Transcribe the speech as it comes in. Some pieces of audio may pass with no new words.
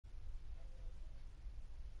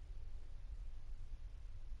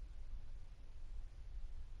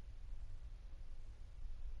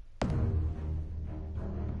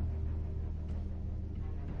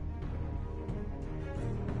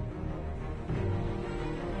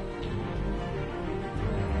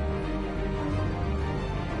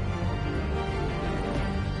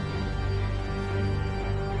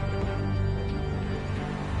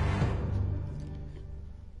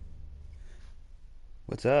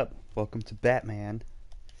What's up? Welcome to Batman.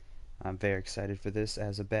 I'm very excited for this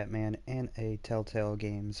as a Batman and a Telltale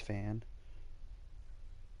Games fan.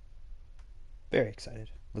 Very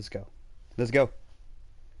excited. Let's go. Let's go.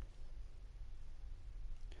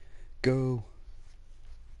 Go.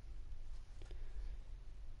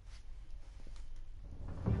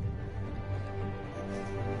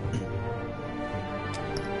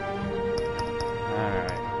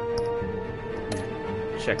 Alright.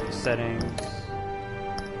 Check the settings.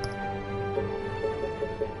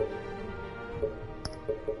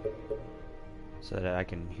 So that I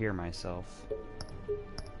can hear myself.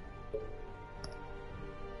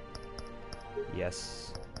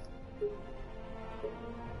 Yes.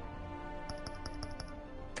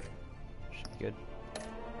 Should be good.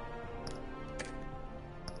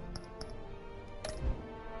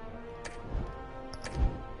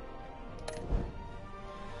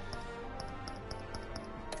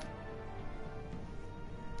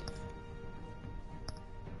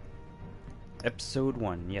 Episode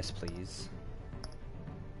 1, yes please.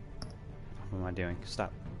 What am I doing?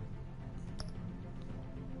 Stop.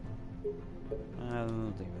 I'll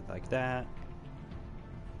leave it like that.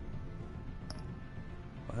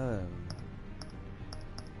 Whoa.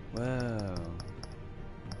 Whoa.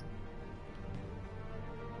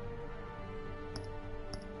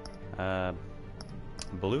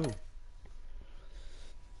 Blue.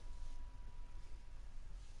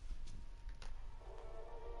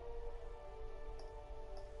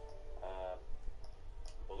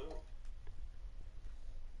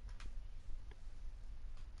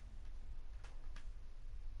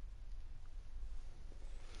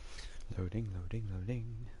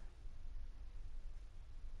 Loading.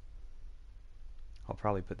 I'll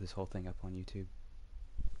probably put this whole thing up on YouTube.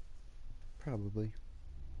 Probably.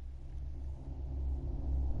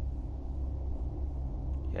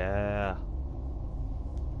 Yeah.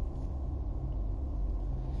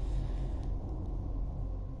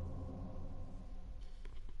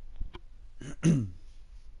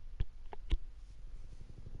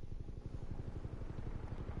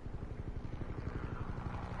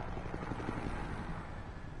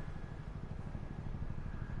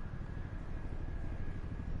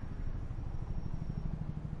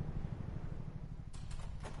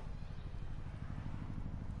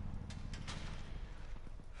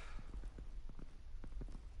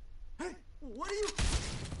 What are you?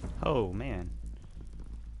 Oh man.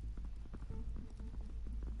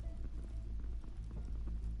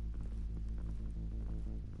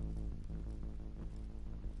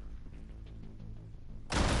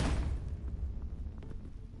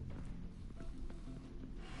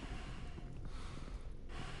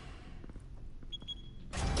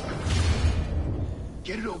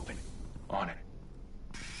 Get it open. On it.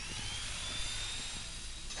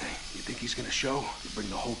 Hey, you think he's gonna show? You bring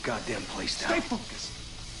the whole goddamn place down. Stay focused.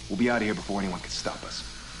 We'll be out of here before anyone can stop us.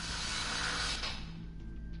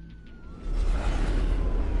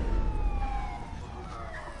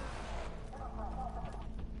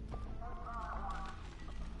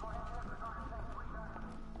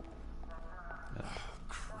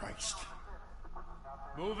 Christ.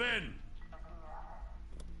 Move in.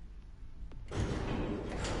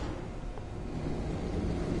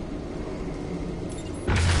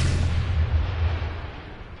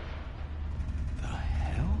 The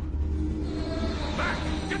hell? Back!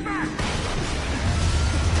 Get back!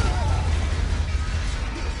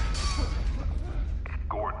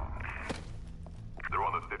 Gordon. They're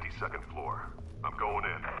on the 52nd floor. I'm going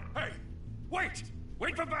in. Hey! Wait!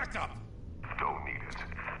 Wait for backup! Don't need it.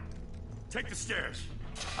 Take the stairs.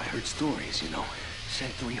 I heard stories, you know.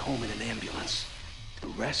 Sent 3 home in an ambulance. The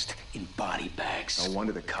rest in body bags. No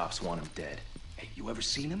wonder the cops want him dead. Hey, you ever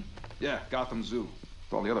seen him? Yeah, Gotham Zoo.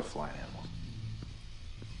 With all the other flying animals.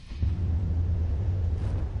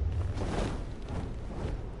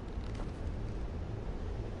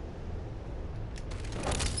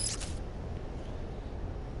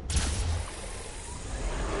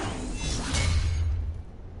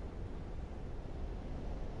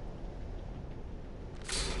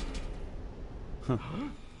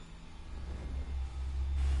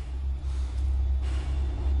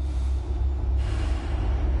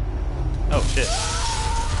 Oh shit.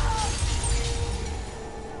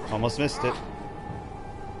 Almost missed it.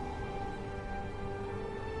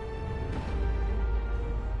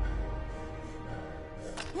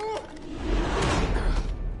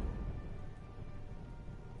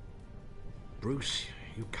 Bruce,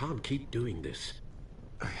 you can't keep doing this.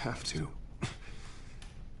 I have to.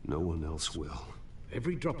 No one else will.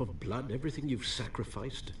 Every drop of blood, everything you've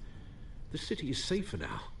sacrificed. The city is safer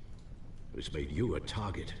now. It's made you a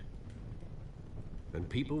target. And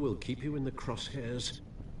people will keep you in the crosshairs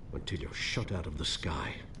until you're shot out of the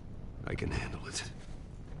sky. I can handle it.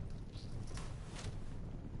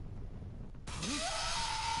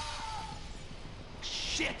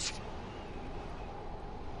 Shit!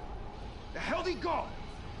 The hell'd he go?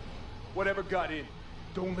 Whatever got in,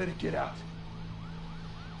 don't let it get out.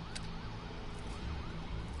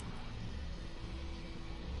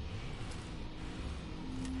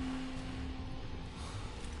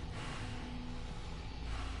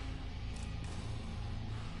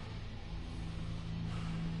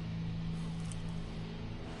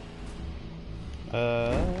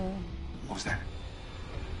 What was that?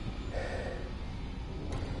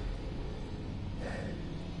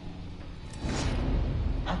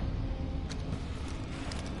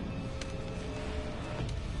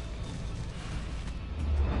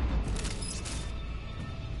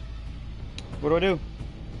 What do I do?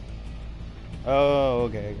 Oh,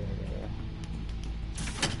 okay, okay, okay.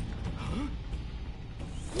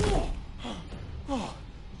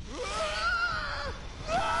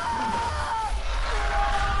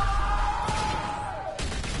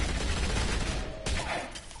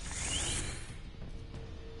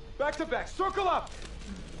 Back to back, circle up!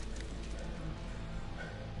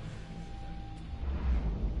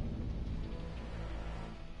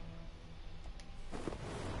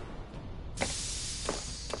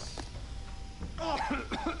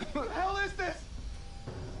 What the hell is this?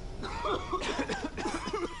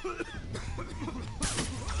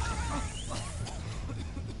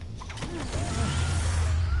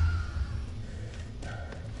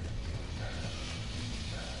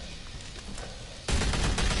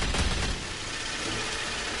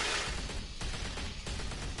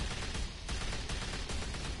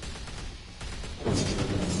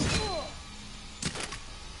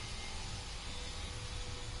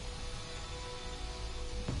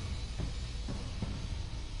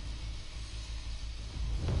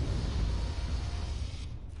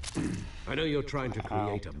 I know you're trying to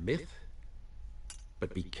create a myth,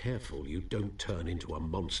 but be careful you don't turn into a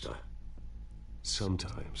monster.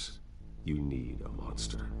 Sometimes you need a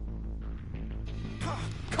monster.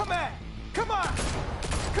 Come on! Come on!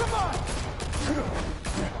 Come on!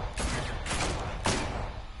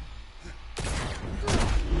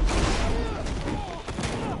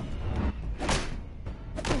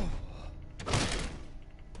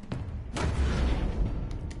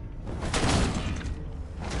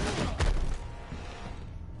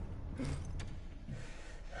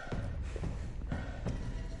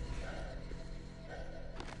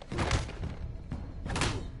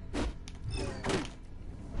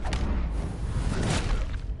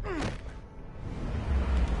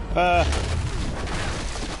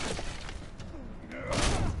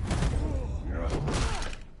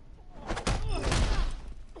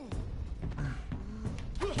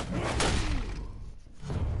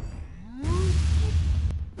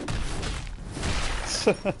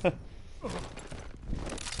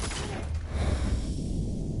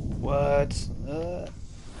 What?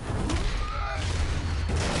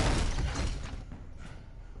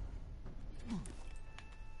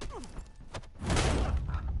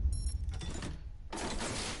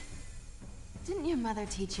 Didn't your mother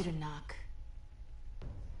teach you to knock?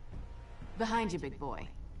 Behind you, big boy.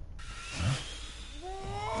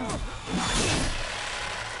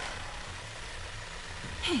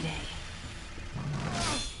 Heyday.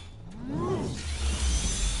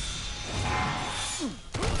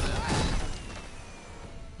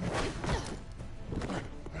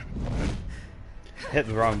 Hit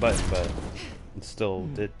the wrong button, but it still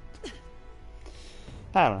did.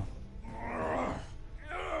 I don't know.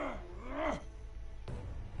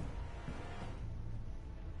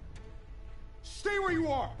 Stay where you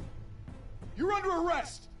are! You're under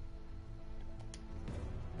arrest!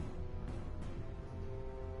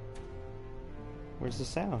 Where's the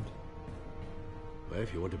sound? Well,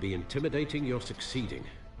 if you want to be intimidating, you're succeeding.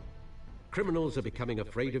 Criminals are becoming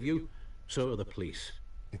afraid of you, so are the police.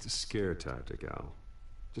 It's a scare tactic, Al.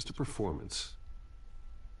 Just a performance.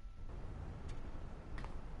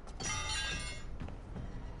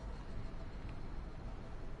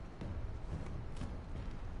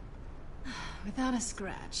 Without a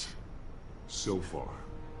scratch. So far.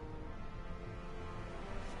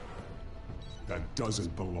 That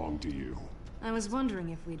doesn't belong to you. I was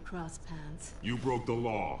wondering if we'd cross paths. You broke the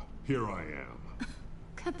law. Here I am.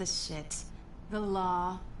 Cut the shit. The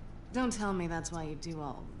law. Don't tell me that's why you do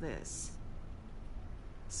all this.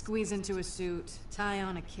 Squeeze into a suit, tie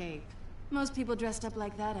on a cape. Most people dressed up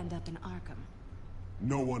like that end up in Arkham.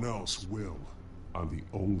 No one else will. I'm the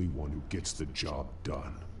only one who gets the job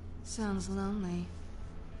done. Sounds lonely.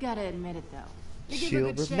 Gotta admit it, though. You give a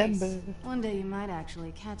She'll good remember. chase. One day you might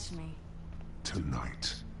actually catch me.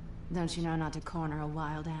 Tonight. Don't you know not to corner a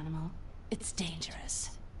wild animal? It's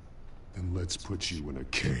dangerous. Then let's put you in a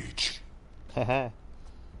cage. Haha.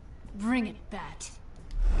 Bring it, Bat.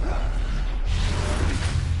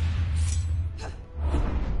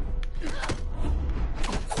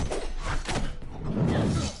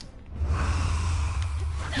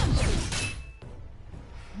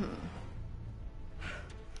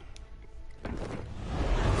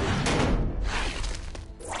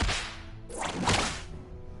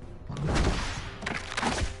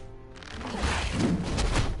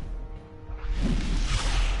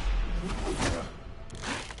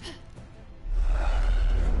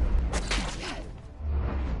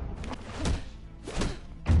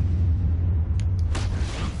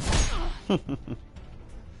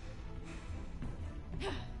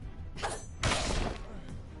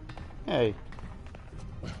 Hey.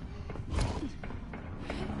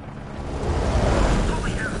 Over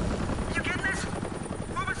here! You getting this?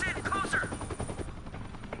 Move us in, closer!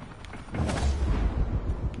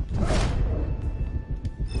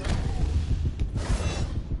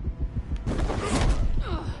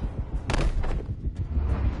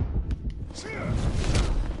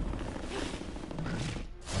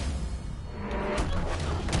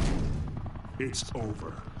 It's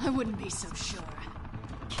over. I wouldn't be so sure.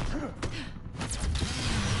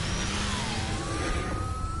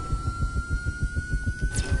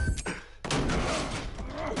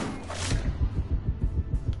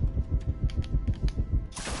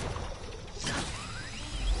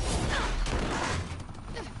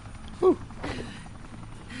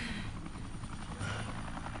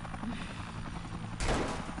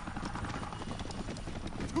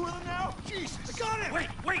 Two of them now? Jesus! I got him! Wait,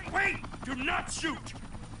 wait, wait! Do not shoot!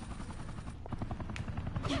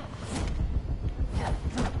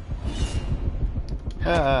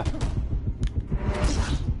 Ah.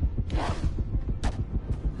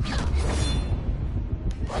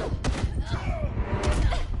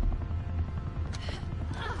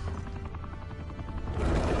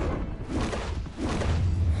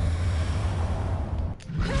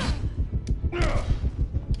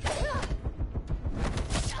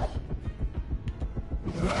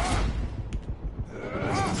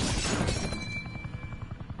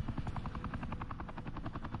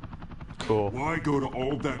 Cool. Why go to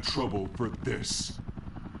all that trouble for this?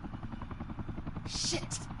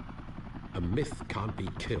 Shit! A myth can't be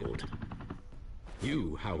killed.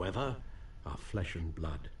 You, however, are flesh and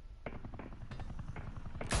blood.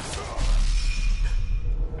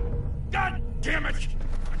 God damn it!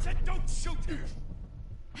 I said don't shoot!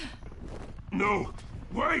 No!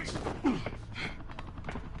 Wait!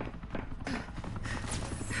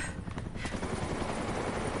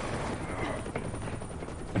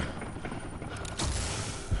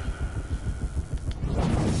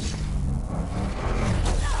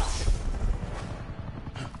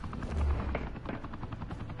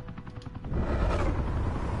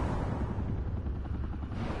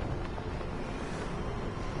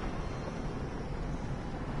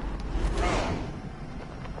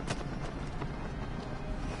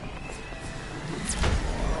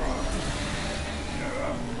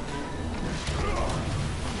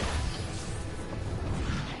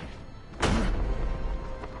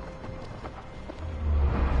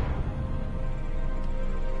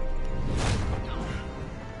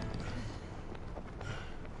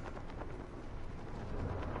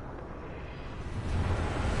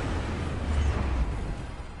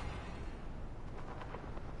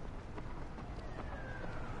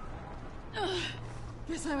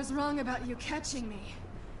 Guess I was wrong about you catching me.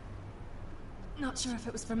 Not sure if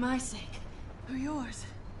it was for my sake or yours.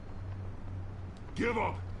 Give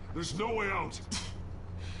up! There's no way out!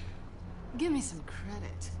 Give me some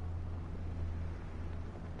credit.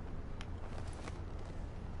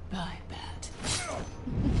 Bye, Bat.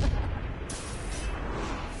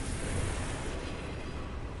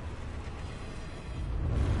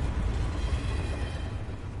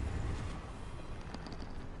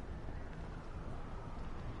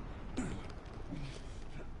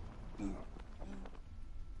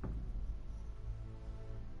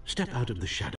 Step out of the shadow.